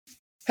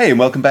Hey, and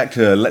welcome back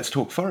to Let's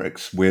Talk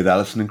Forex with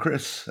Alison and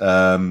Chris.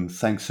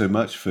 Thanks so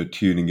much for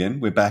tuning in.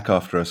 We're back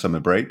after our summer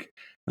break.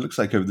 It looks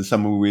like over the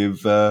summer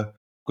we've got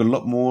a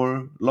lot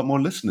more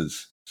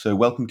listeners. So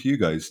welcome to you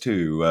guys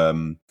too.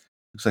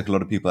 Looks like a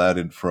lot of people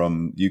added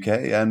from UK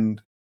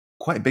and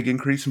quite a big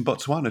increase in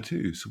Botswana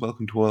too. So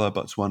welcome to all our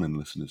Botswanan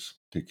listeners,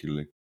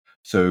 particularly.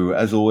 So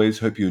as always,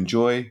 hope you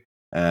enjoy.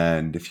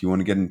 And if you want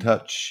to get in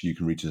touch, you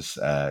can reach us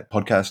at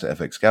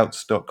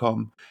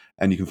podcast@fxscouts.com,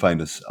 and you can find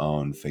us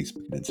on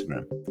Facebook and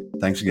Instagram.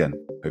 Thanks again.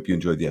 Hope you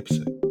enjoyed the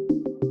episode.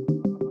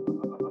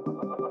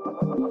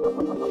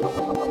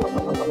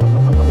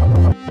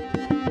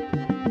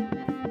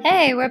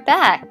 Hey, we're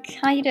back.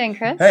 How you doing,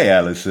 Chris? Hey,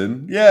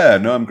 Alison. Yeah,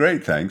 no, I'm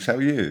great, thanks. How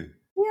are you?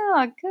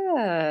 Yeah,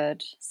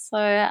 good. So,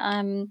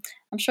 I'm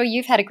sure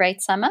you've had a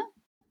great summer.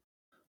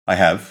 I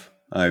have.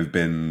 I've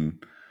been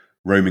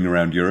roaming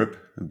around Europe.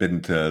 I've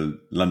been to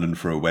London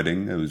for a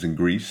wedding. I was in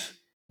Greece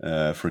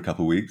for a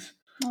couple of weeks.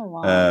 Oh,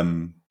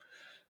 wow.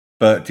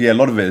 But yeah, a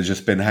lot of it has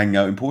just been hanging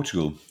out in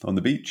Portugal on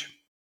the beach,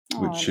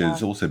 Oh, which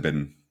has also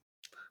been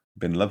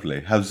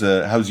lovely.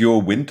 How's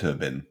your winter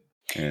been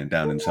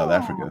down in South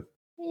Africa?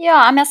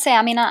 Yeah, I must say,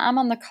 I mean, I'm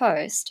on the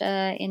coast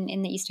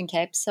in the Eastern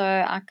Cape, so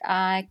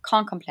I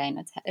can't complain.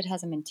 It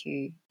hasn't been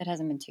too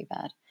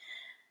bad.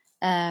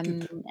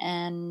 Good.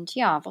 And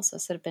yeah, I've also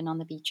sort of been on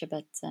the beach a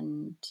bit,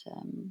 and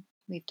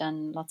we've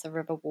done lots of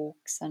river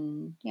walks,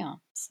 and yeah,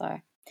 so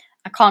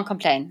I can't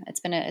complain. It's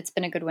been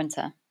a good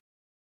winter.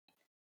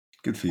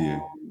 Good for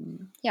you.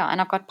 Yeah,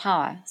 and I've got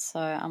power, so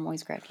I'm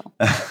always grateful.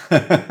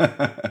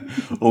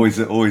 always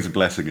a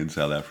blessing in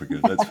South Africa.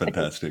 That's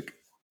fantastic.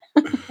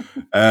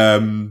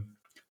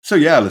 So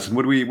yeah, listen,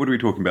 what are we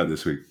talking about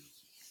this week?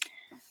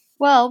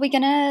 Well, we're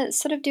going to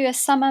sort of do a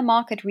summer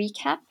market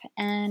recap,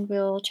 and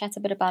we'll chat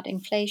a bit about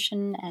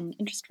inflation and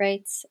interest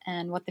rates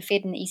and what the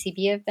Fed and the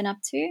ECB have been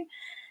up to.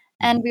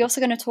 And we're also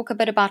going to talk a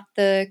bit about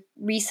the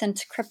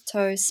recent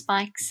crypto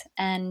spikes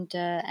and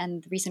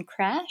the recent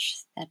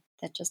crash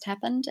that just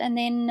happened. And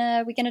then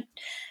we're going to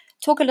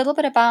talk a little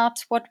bit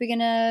about what we're going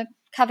to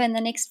cover in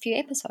the next few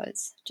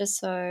episodes, just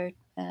so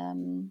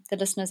the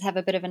listeners have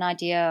a bit of an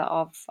idea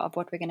of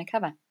what we're going to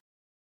cover.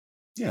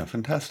 Yeah,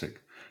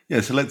 fantastic.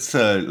 Yeah, so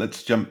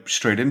let's jump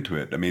straight into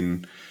it. I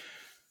mean,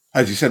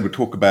 as you said, we'll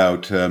talk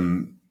about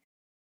one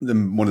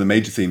of the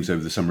major themes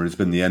over the summer has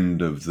been the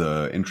end of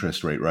the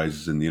interest rate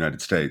rises in the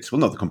United States.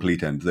 Well, not the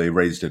complete end. They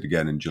raised it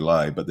again in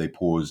July, but they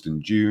paused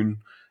in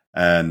June.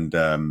 And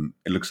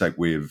it looks like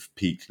we've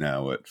peaked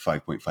now at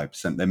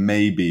 5.5%. There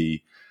may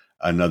be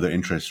another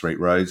interest rate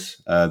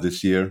rise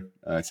this year.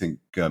 I think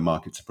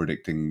markets are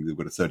predicting they've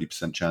got a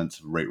 30% chance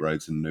of a rate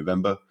rise in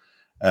November.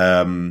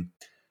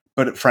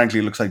 But frankly,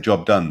 it looks like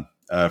job done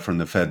from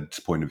the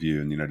Fed's point of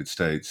view in the United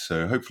States.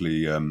 So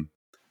hopefully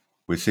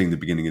we're seeing the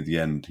beginning of the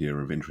end here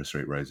of interest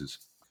rate rises.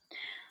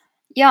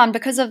 Yeah, and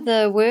because of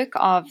the work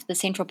of the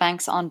central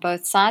banks on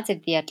both sides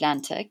of the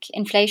Atlantic,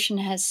 inflation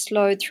has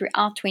slowed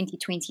throughout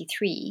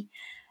 2023.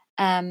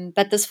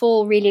 But this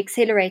fall really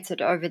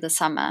accelerated over the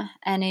summer.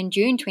 And in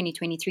June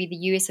 2023, the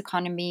US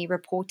economy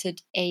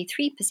reported a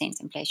 3%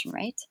 inflation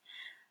rate,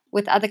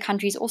 with other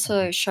countries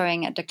also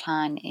showing a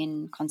decline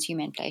in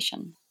consumer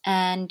inflation.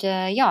 And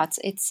yeah,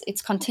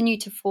 it's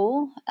continued to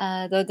fall,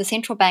 though the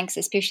central banks,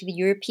 especially the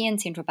European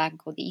Central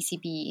Bank or the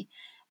ECB,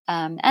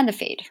 and the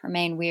Fed,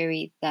 remain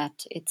wary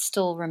that it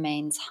still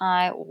remains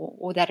high,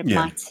 or that it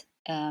might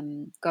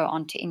go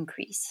on to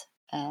increase.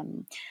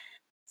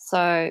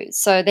 So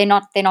they're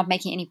not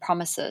making any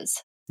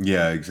promises.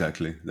 Yeah,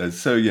 exactly.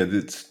 It's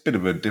a bit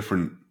of a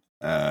different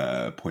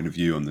point of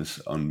view on this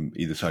on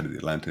either side of the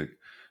Atlantic.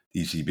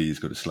 The ECB has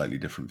got a slightly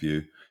different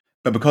view,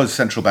 but because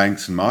central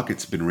banks and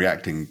markets have been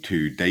reacting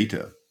to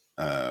data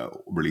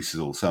releases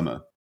all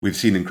summer, we've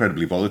seen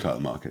incredibly volatile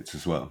markets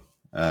as well.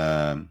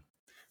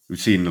 We've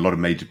seen a lot of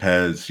major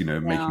pairs,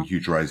 making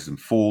huge rises and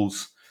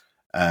falls,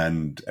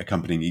 and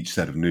accompanying each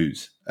set of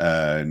news.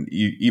 And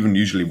even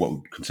usually, what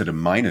we consider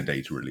minor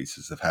data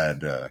releases have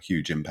had a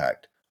huge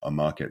impact on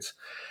markets.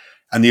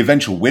 And the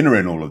eventual winner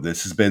in all of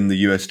this has been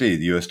the USD,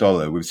 the US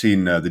dollar. We've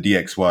seen the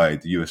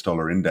DXY, the US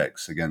dollar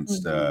index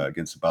against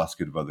a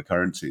basket of other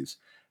currencies,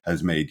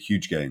 has made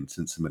huge gains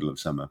since the middle of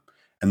summer.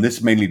 And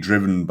this mainly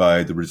driven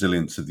by the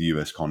resilience of the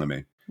US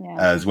economy,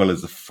 as well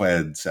as the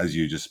Fed's, as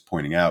you're just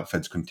pointing out,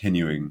 Fed's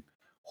continuing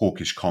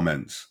hawkish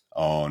comments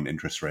on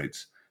interest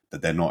rates,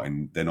 that they're not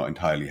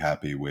entirely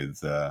happy with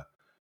the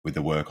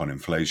work on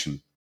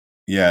inflation.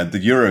 Yeah, the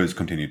euros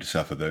continue to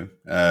suffer though.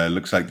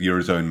 Looks like the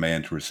eurozone may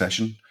enter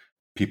recession.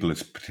 People are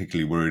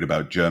particularly worried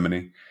about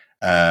Germany.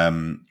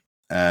 And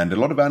a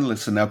lot of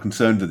analysts are now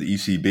concerned that the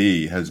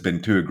ECB has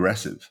been too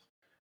aggressive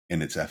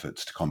in its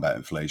efforts to combat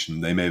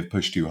inflation. They may have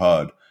pushed too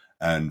hard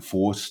and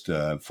forced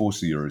the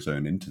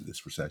eurozone into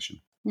this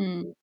recession.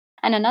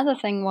 And another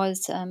thing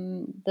was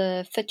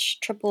the Fitch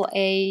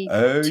AAA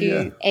Oh yeah,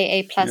 to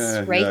AA plus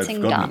I'd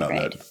rating forgotten about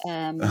downgrade.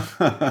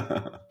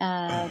 that.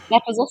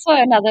 That was also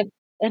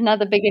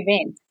another big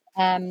event.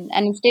 And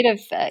instead of,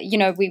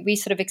 we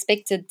sort of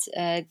expected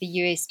the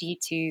USD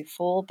to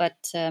fall, but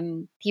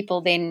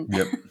people then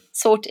Yep.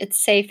 sought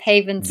its safe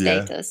haven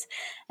Yeah. status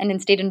and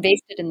instead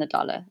invested in the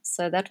dollar.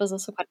 So that was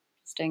also quite an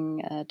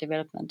interesting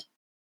development.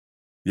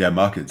 Yeah,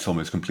 markets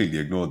almost completely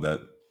ignored that,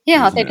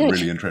 Yeah, isn't they it? did.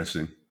 Really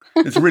interesting.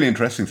 It's a really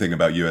interesting thing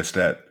about US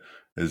debt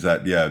is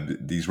that, yeah,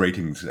 these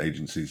ratings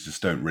agencies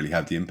just don't really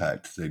have the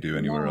impact they do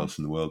anywhere No, else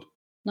in the world.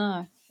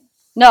 no,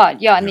 no.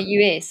 Yeah, in Yeah. the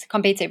US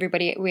compared to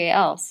everybody everywhere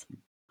else.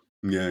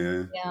 Yeah,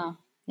 yeah. Yeah,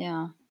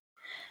 yeah.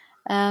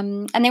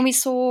 And then we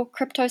saw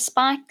crypto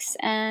spikes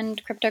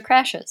and crypto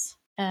crashes,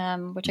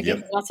 which I guess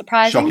is Yep. not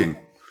surprising. Shocking.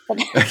 But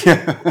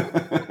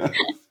Yeah.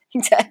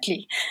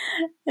 exactly.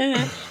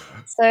 Uh,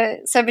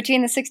 so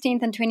between the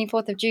 16th and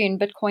 24th of June,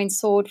 Bitcoin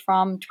soared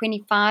from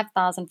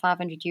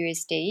 25,500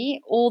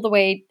 USD all the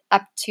way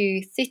up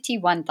to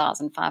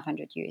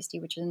 31,500 USD,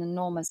 which is an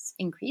enormous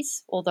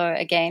increase, although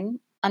again,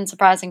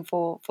 unsurprising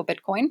for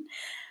Bitcoin.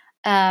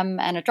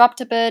 And it dropped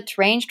a bit,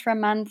 ranged for a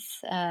month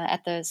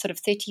at the sort of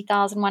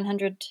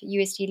 30,100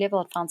 USD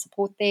level. It found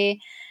support there.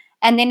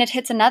 And then it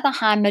hits another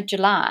high mid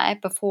July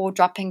before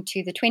dropping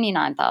to the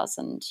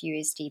 29,000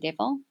 USD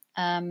level.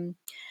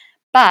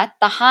 But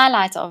the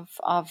highlight of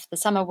the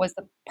summer was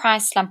the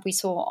price slump we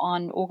saw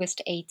on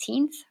August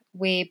 18th,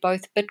 where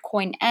both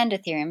Bitcoin and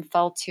Ethereum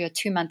fell to a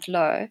 2 month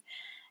low.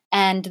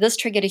 And this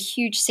triggered a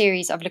huge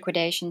series of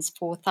liquidations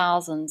for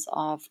thousands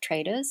of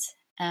traders.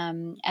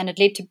 And it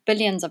led to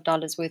billions of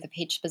dollars worth of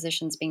hedged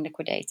positions being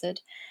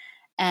liquidated.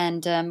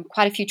 And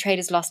quite a few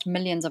traders lost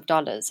millions of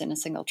dollars in a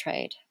single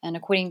trade. And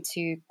according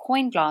to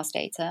CoinGlass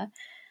data,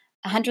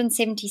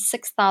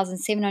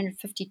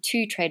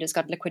 176,752 traders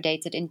got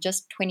liquidated in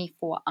just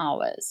 24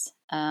 hours.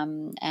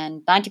 And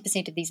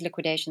 90% of these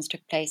liquidations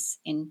took place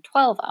in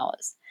 12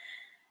 hours.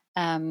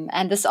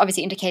 And this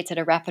obviously indicated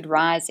a rapid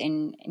rise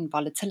in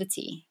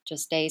volatility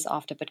just days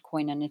after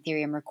Bitcoin and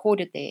Ethereum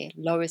recorded their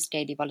lowest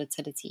daily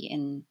volatility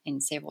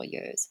in several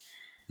years.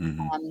 Hmm.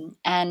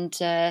 And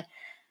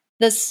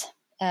this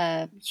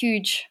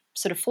huge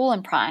sort of fall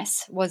in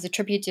price was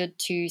attributed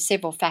to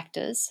several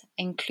factors,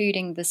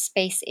 including the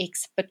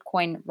SpaceX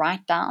Bitcoin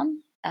write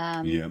down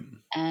Yeah.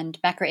 and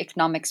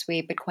macroeconomics,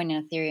 where Bitcoin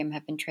and Ethereum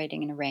have been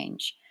trading in a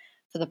range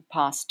for the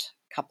past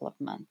couple of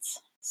months.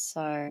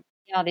 So,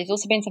 yeah, there's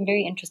also been some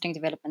very interesting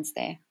developments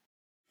there.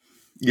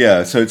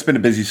 Yeah. So it's been a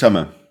busy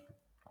summer.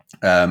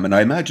 And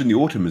I imagine the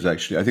autumn is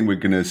actually, I think we're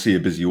going to see a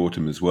busy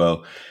autumn as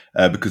well,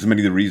 because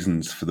many of the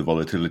reasons for the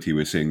volatility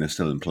we're seeing, they're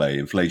still in play.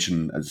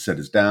 Inflation, as I said,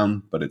 is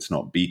down, but it's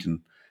not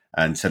beaten.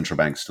 And central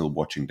banks still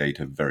watching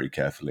data very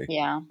carefully.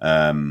 Yeah.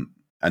 And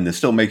they're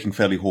still making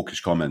fairly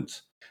hawkish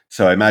comments.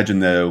 So I imagine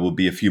there will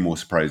be a few more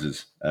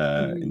surprises in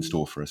Mm,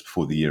 store for us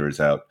before the year is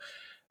out.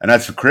 And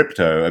as for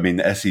crypto, I mean,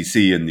 the SEC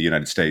in the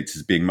United States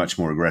is being much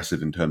more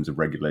aggressive in terms of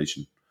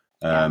regulation.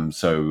 yeah.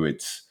 So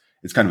it's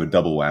kind of a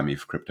double whammy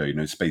for crypto. You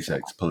know,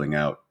 SpaceX pulling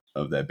out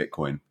of their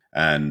Bitcoin,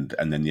 and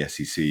then the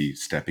SEC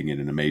stepping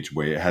in a major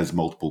way. It has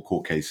multiple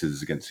court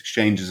cases against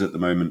exchanges at the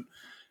moment.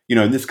 You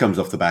know, and this comes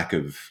off the back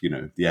of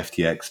the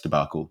FTX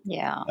debacle,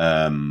 Yeah.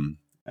 um,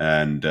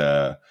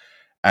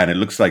 and it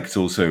looks like it's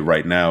also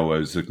right now. I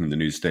was looking at the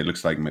news today. It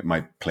looks like it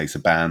might place a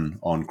ban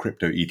on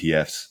crypto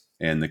ETFs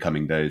in the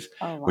coming days,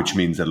 Oh, which wow.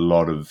 means so a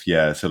lot of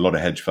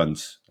hedge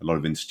funds, a lot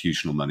of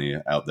institutional money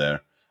out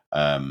there.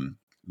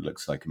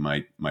 Looks like it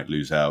might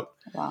lose out.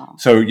 Wow.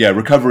 So yeah,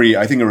 recovery.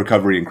 I think a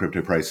recovery in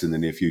crypto price in the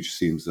near future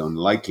seems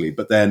unlikely.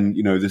 But then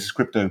this is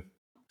crypto,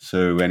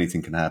 so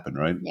anything can happen,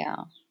 right? Yeah.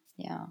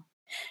 Yeah.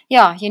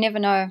 Yeah. You never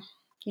know.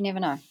 You never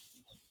know.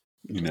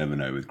 You You just, never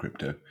know with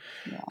crypto.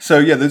 yeah. So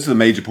yeah, those are the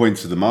major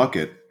points of the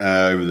market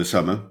over the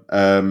summer.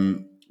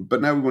 But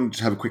now we want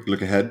to have a quick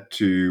look ahead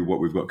to what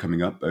we've got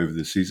coming up over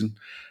the season.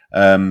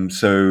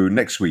 So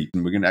next week,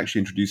 we're going to actually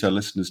introduce our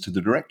listeners to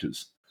the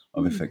directors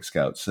of Hmm. FX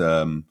Scouts,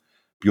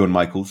 Bjorn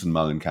Michaels and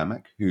Marlon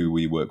Kamak, who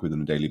we work with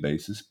on a daily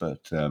basis,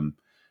 but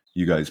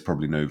you guys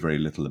probably know very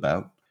little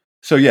about.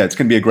 So yeah, it's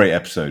going to be a great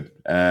episode,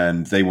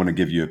 and they want to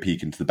give you a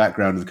peek into the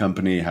background of the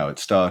company, how it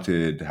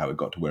started, how it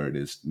got to where it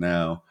is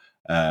now,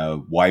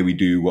 why we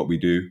do what we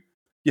do.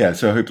 Yeah,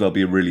 so I hope that'll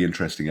be a really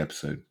interesting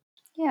episode.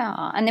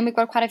 Yeah. And then we've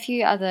got quite a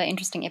few other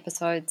interesting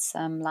episodes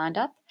lined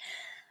up.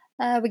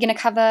 We're going to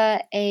cover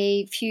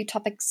a few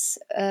topics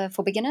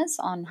for beginners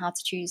on how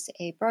to choose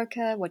a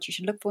broker, what you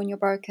should look for in your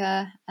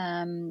broker.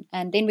 And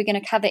then we're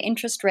going to cover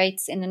interest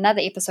rates in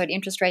another episode,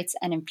 interest rates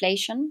and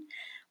inflation,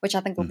 which I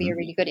think will be a Hmm.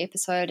 really good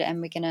episode.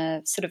 And we're going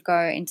to sort of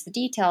go into the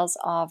details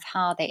of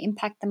how they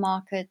impact the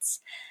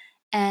markets.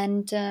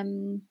 And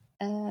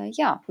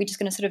yeah, we're just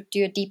going to sort of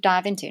do a deep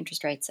dive into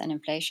interest rates and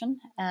inflation.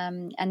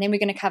 And then we're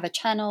going to cover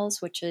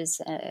channels, which is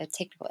a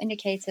technical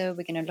indicator.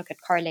 We're going to look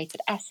at correlated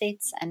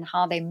assets and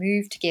how they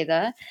move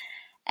together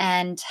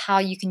and how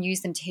you can use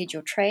them to hedge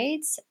your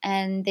trades.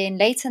 And then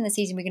later in the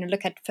season, we're going to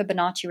look at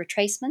Fibonacci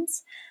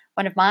retracements,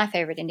 one of my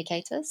favorite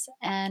indicators.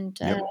 And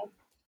Yep.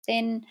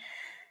 then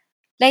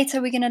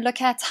later, we're going to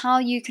look at how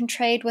you can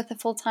trade with a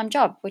full time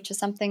job, which is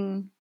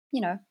something,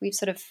 we've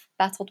sort of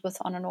battled with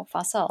on and off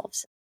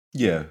ourselves.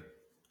 Yeah.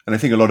 And I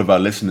think a lot of our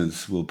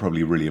listeners will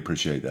probably really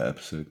appreciate that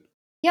episode.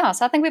 Yeah,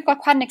 so I think we've got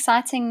quite an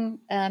exciting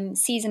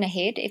season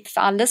ahead. If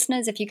our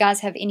listeners, if you guys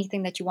have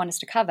anything that you want us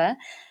to cover,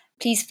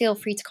 please feel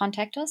free to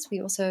contact us.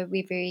 We're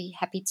very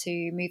happy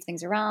to move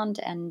things around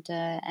and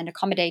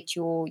accommodate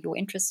your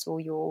interests or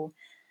your,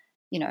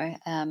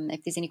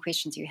 if there's any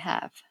questions you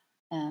have.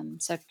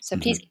 So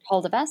please get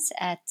hold of us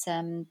at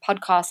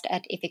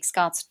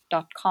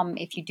podcast@fxscouts.com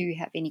if you do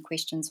have any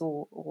questions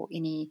or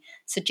any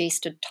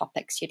suggested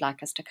topics you'd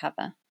like us to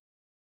cover.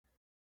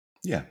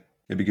 Yeah,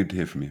 it'd be good to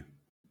hear from you.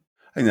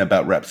 I think that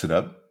about wraps it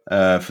up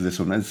for this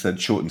one. As I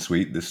said, short and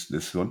sweet,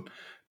 this one.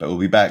 But we'll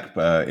be back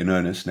in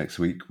earnest next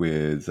week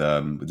with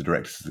the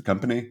directors of the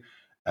company.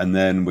 And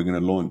then we're going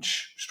to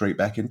launch straight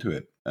back into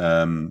it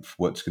for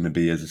what's going to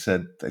be, as I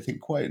said, I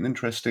think quite an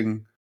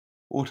interesting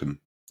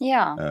autumn for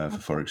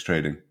Forex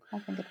trading. I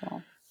think it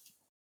will.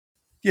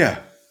 Yeah.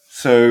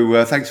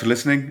 So thanks for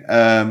listening.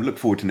 Look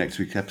forward to next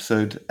week's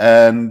episode.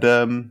 And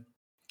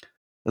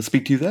I'll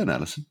speak to you then,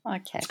 Alison.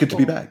 Okay. It's good to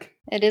be back.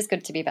 It is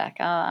good to be back.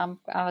 I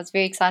was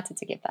very excited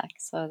to get back.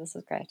 So this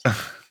is great.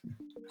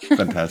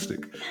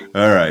 Fantastic.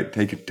 All right.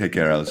 Take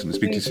care, Alison.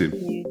 Speak to you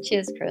soon.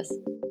 Cheers, Chris.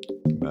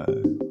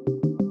 Bye.